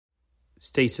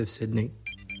States of Sydney.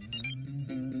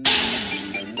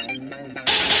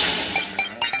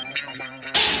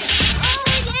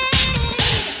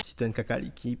 Si tu as un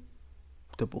caca-liki,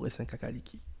 tu pourrais être un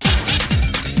caca-liki.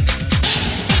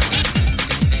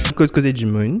 Cause du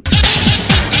monde.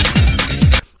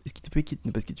 Est-ce qu'il te peut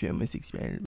quitter parce que tu es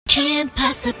homosexuel?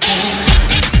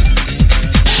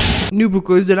 Nous, pour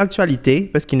cause de l'actualité,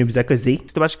 parce qu'il nous a causé.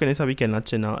 C'est pas que je connais ça week-end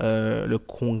là, le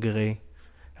congrès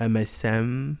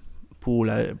MSM pour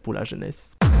la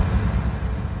jeunesse.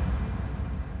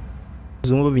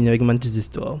 On va venir avec ma petite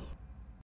histoire.